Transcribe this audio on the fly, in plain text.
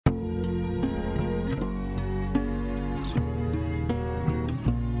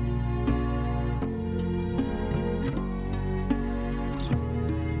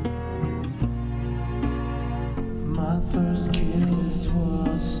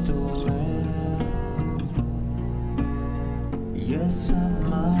stolen. Yes, I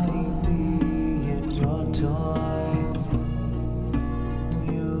might be in your toy.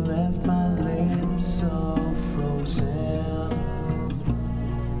 You left my lips so frozen.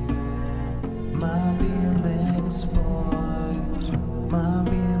 My BMX-Boy, my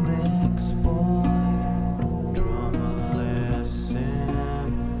BMX-Boy, drama lesson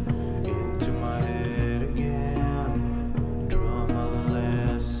into my head again. Drama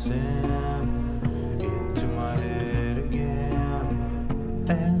lesson into my head again.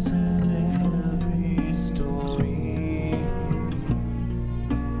 As in every story,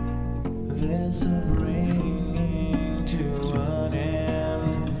 there's a bringing to an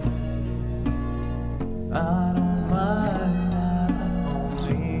end. I don't mind that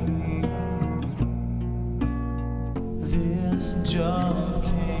only. This jump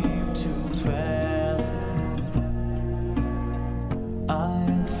came too fast.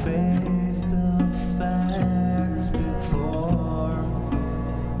 I faced the facts before.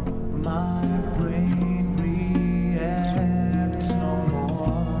 My brain reacts no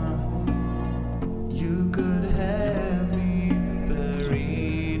more. You could have me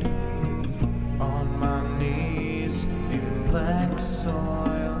buried on my knees in black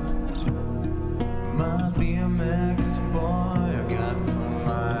soil. My BMX-Boy, I got for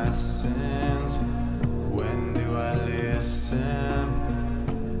my sins. When do I listen?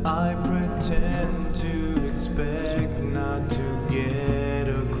 I pretend to expect not to get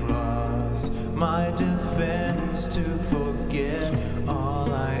across my defense, to forget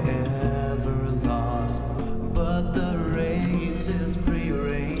all I ever lost. But the race is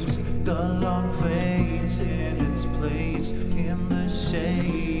prearranged, the long phase in its place, in the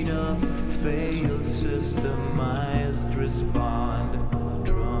shade of failed systemized respond.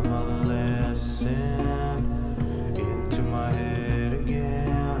 Drama lesson into my head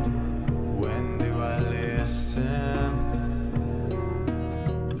again. When do I listen?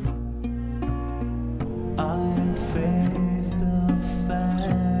 I faced the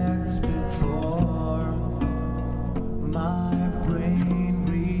facts before. My brain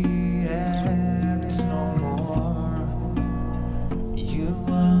reacts no more. You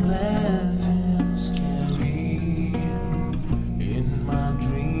are laughing scary in my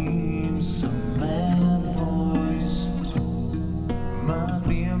dreams, a mad voice. My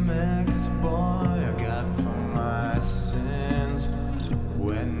BMX-Boy, I got for my sins.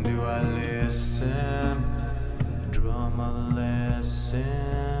 When do I listen? Drama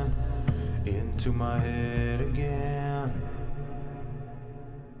lesson into my head again.